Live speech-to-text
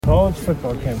college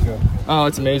football camp go? Oh,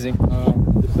 it's amazing.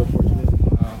 Just so fortunate.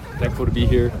 Thankful to be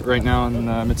here right now in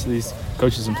the midst of these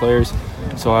coaches and players.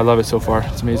 So I love it so far.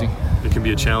 It's amazing. It can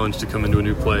be a challenge to come into a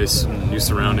new place and new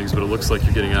surroundings, but it looks like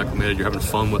you're getting acclimated. You're having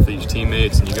fun with these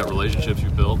teammates, and you got relationships you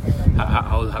built.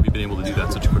 How have you been able to do that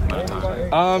in such a quick amount of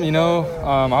time?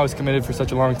 I was committed for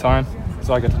such a long time,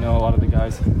 so I got to know a lot of the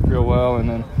guys real well, and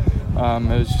then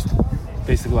it was just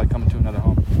basically like coming to another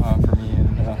home for me.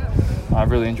 And I've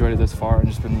really enjoyed it this far, and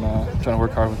just been trying to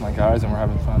work hard with my guys, and we're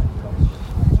having fun.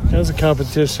 How's the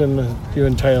competition, you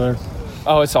and Tyler?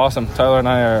 Oh, it's awesome. Tyler and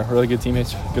I are really good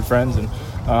teammates, good friends, and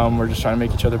we're just trying to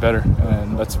make each other better.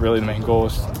 And that's really the main goal,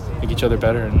 is to make each other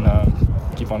better and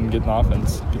keep on getting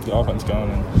offense, keep the offense going,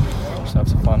 and just have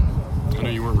some fun. I know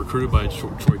you weren't recruited by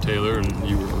Troy Taylor, and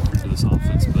you were recruited for this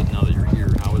offense, but now that you're here,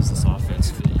 how is this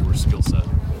offense fit your skill set?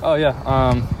 Oh, yeah.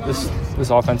 This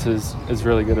offense is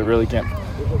really good.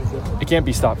 It can't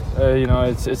be stopped.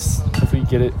 It's if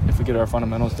we get our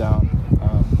fundamentals down,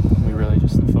 we really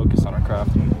just focus on our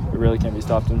craft. It really can't be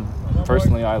stopped. And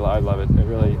personally, I love it. It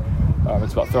really,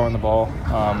 it's about throwing the ball.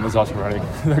 It's also running.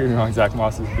 Don't get me wrong, Zach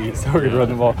Moss is beat, so we're gonna run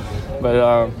the ball.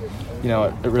 But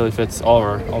it really fits all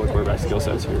the quarterback skill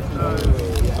sets here.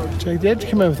 Jake, did you have to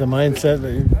come in with the mindset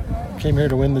that you came here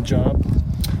to win the job?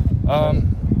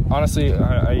 Honestly,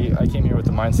 I came here with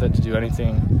the mindset to do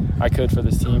anything I could for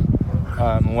this team.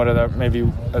 Whatever, maybe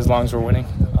as long as we're winning,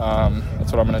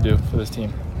 that's what I'm going to do for this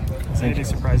team. Has anything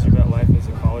surprised you about life as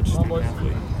a college student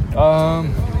athlete?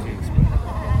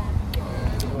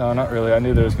 No, not really. I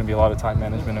knew there was going to be a lot of time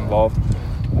management involved.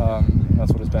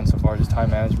 That's what it's been so far, just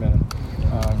time management,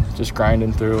 and just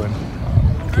grinding through and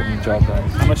getting the job done.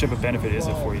 How much of a benefit is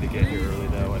it for you to get here early,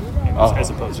 though, as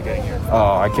opposed to getting here?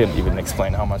 Oh, I can't even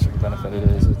explain how much of a benefit it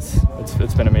is.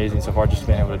 It's been amazing so far, just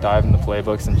being able to dive in the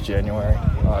playbook since January.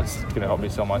 It's going to help me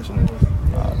so much, and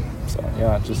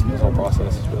just this whole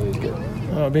process is really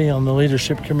good. Being on the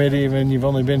leadership committee, when you've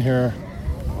only been here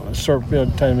a short period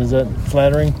of time, is that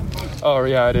flattering? Oh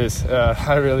yeah, it is. I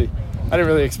didn't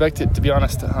really expect it, to be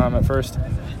honest, at first,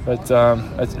 but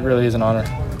it really is an honor.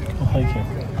 Well, thank you.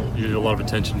 You get a lot of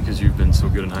attention because you've been so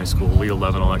good in high school, Elite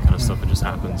 11, all that kind of stuff. It just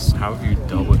happens. How have you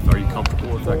dealt with? Are you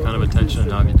comfortable with that kind of attention,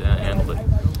 and how have you handled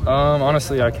it?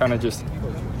 Honestly, I kind of just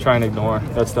try and ignore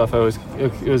that stuff.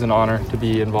 It was an honor to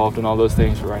be involved in all those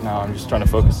things, but right now I'm just trying to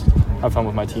focus, have fun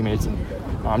with my teammates, and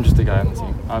I'm just a guy on the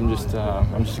team. I'm just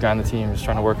a guy on the team, just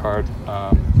trying to work hard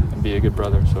and be a good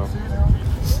brother. So.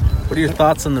 What are your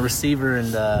thoughts on the receiver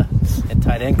and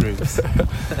tight end groups?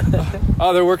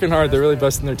 Oh, they're working hard. They're really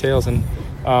busting their tails, and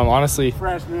honestly,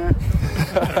 Freshman.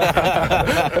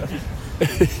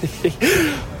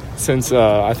 since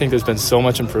I think there's been so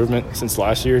much improvement since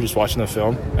last year, just watching the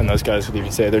film, and those guys would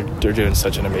even say they're doing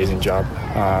such an amazing job.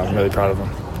 I'm really proud of them.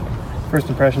 First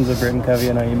impressions of Britton Covey.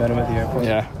 I know you met him at the airport.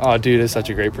 Yeah. Oh, dude is such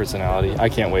a great personality. I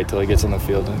can't wait till he gets on the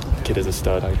field. And the kid is a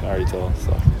stud. I can already tell.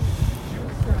 So.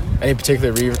 Any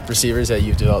particular receivers that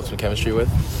you've developed some chemistry with?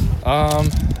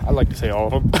 I'd like to say all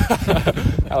of them.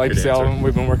 I like to say all of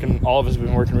them. All of us have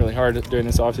been working really hard during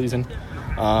this offseason.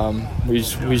 We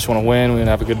just want to win. We want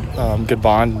to have a good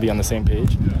bond and be on the same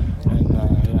page.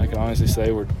 And I can honestly say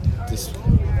this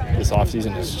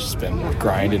offseason has just been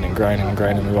grinding.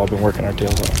 We've all been working our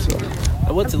tails off. So.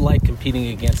 What's it like competing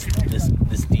against this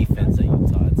defense at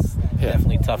Utah? It's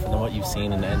definitely tougher than what you've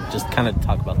seen, and just kind of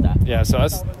talk about that. Yeah, so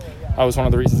that was one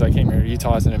of the reasons I came here.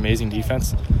 Utah has an amazing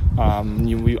defense. I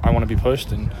want to be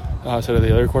pushed, and so do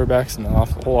the other quarterbacks, and the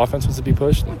whole offense wants to be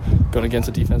pushed. And going against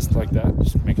a defense like that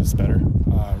just makes us better.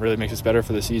 Really makes us better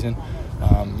for the season.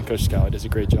 Coach Scally does a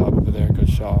great job over there, Coach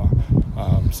Shaw.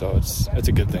 So it's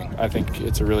a good thing. I think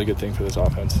it's a really good thing for this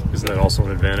offense. Isn't that also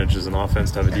an advantage as an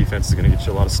offense to have a defense that's going to get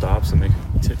you a lot of stops and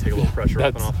take a little pressure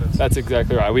off an offense? That's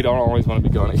exactly right. We don't always want to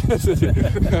be going against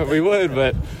it. We would,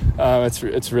 but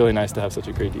it's really nice to have such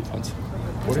a great defense.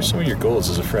 What are some of your goals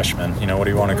as a freshman? What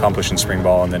do you want to accomplish in spring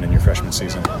ball and then in your freshman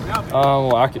season?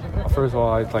 First of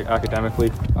all,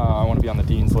 academically, I want to be on the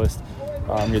dean's list,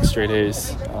 get straight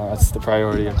A's. That's the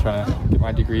priority. I'm trying to get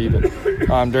my degree. But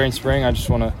during spring, I just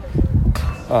want to.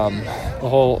 The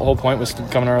whole point was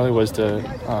coming early was to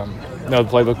know the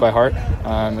playbook by heart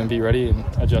and be ready and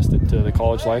adjust it to the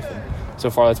college life. And so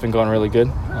far, that's been going really good.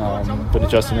 Been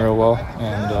adjusting real well.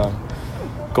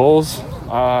 And goals,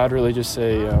 I'd really just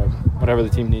say whatever the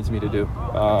team needs me to do.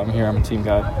 I'm here. I'm a team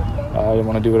guy. I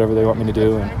want to do whatever they want me to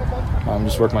do, and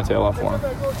just work my tail off for them.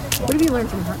 What have you learned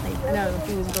from Huntley? I know a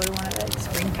few years ago, one of the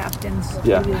spring captains.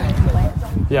 Yeah. What have you learned from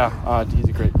Lance? Yeah, he's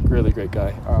a really great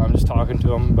guy. I'm just talking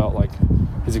to him about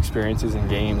his experiences in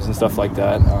games and stuff like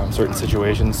that. Certain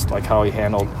situations, like how he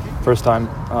handled first time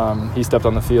he stepped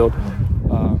on the field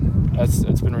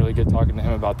it's been really good talking to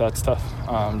him about that stuff.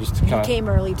 Just to He kind came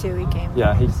early too. He came.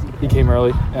 Yeah, he came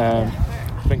early, and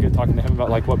it's been good talking to him about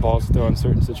like what balls to throw in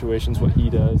certain situations, what he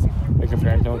does, and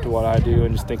comparing him to what I do,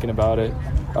 and just thinking about it.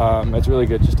 It's really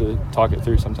good just to talk it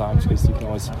through sometimes, because you can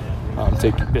always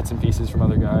take bits and pieces from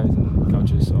other guys and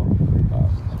coaches. So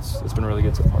it's been really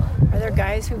good so far. Are there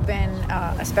guys who've been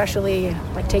especially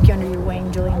like take you under your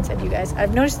wing? Julian said you guys.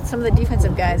 I've noticed some of the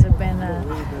defensive guys have been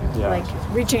like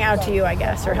reaching out to you, I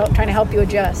guess, or trying to help you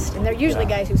adjust. And they're usually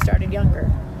guys who started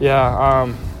younger.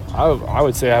 Yeah, I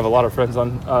would say I have a lot of friends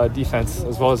on defense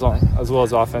as well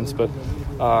as offense, but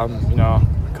you know,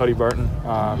 Cody Burton,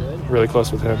 really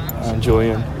close with him, and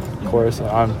Julian, of course.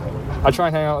 I try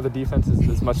and hang out with the defense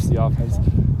as much as the offense.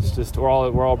 It's just we're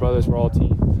all brothers, we're all a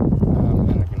team,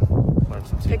 and I can learn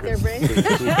some Pick their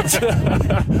secrets.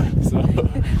 brains. So,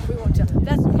 We won't tell.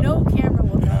 That's no camera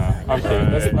will know. I'm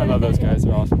kidding. I love those guys.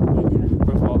 They're awesome.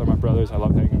 First of all, they're my brothers. I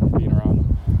love being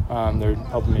around them. They're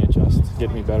helping me adjust,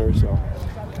 getting me better. So.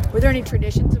 Were there any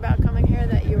traditions about coming here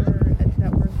that were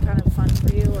kind of fun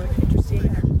for you or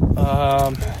interesting?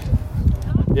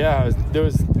 Yeah, there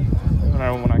was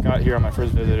when I got here on my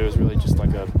first visit, it was really just like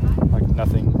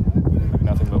nothing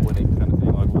but winning kind of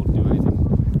thing. Like we'll do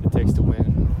anything it takes to win,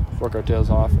 and work our tails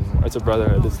off, and it's a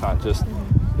brotherhood. It's not just,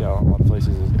 you know, a lot of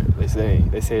places they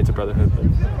say it's a brotherhood, but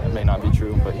it may not be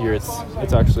true. But here it's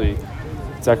actually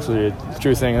a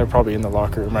true thing. They're probably in the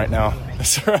locker room right now.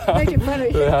 Making fun of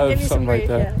you. Give you some something like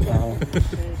break,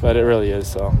 that. But it really is.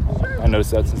 So I noticed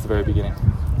that since the very beginning.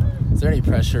 Is there any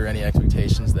pressure, any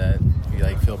expectations that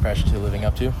you feel pressure to living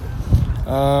up to?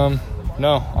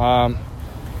 No.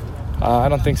 I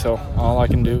don't think so. All I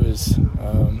can do is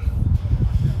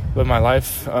live my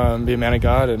life, be a man of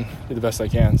God, and do the best I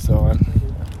can. So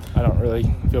I don't really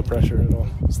feel pressure at all.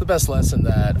 What's the best lesson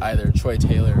that either Troy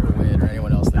Taylor or Whit or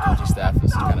anyone else in the coaching staff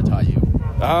has kind of taught you?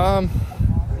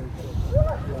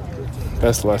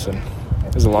 Best lesson.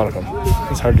 There's a lot of them.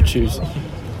 It's hard to choose.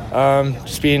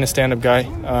 Just being a stand-up guy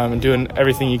and doing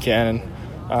everything you can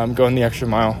and going the extra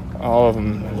mile. All of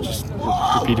them have just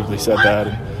repeatedly said that.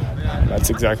 And that's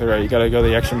exactly right. You got to go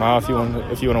the extra mile if you want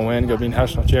to win. Go be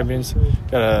national champions.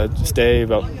 Got to stay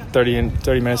about 30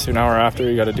 minutes to an hour after.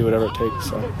 You got to do whatever it takes.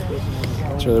 So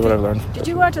that's really what I've learned. Did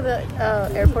you go out to the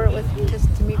airport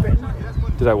to meet Britton?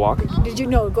 Did I walk? Did you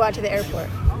go out to the airport?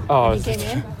 Oh, He came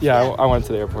in? Yeah, I went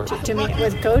to the airport. To meet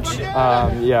with Coach?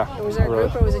 Yeah. Or was there a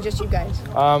group, or was it just you guys?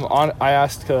 I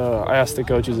asked the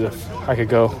coaches if I could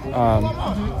go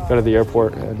to the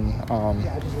airport, and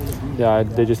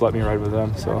they just let me ride with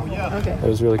them. So Okay. it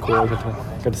was really cool. I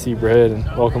got to see Britt and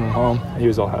welcome him home. He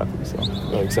was all happy, so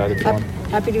really excited for him.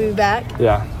 Happy to be back.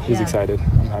 Yeah, he's Yeah. excited.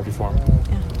 I'm happy for him.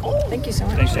 Thank you so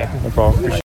much. Thanks, Jack. No problem.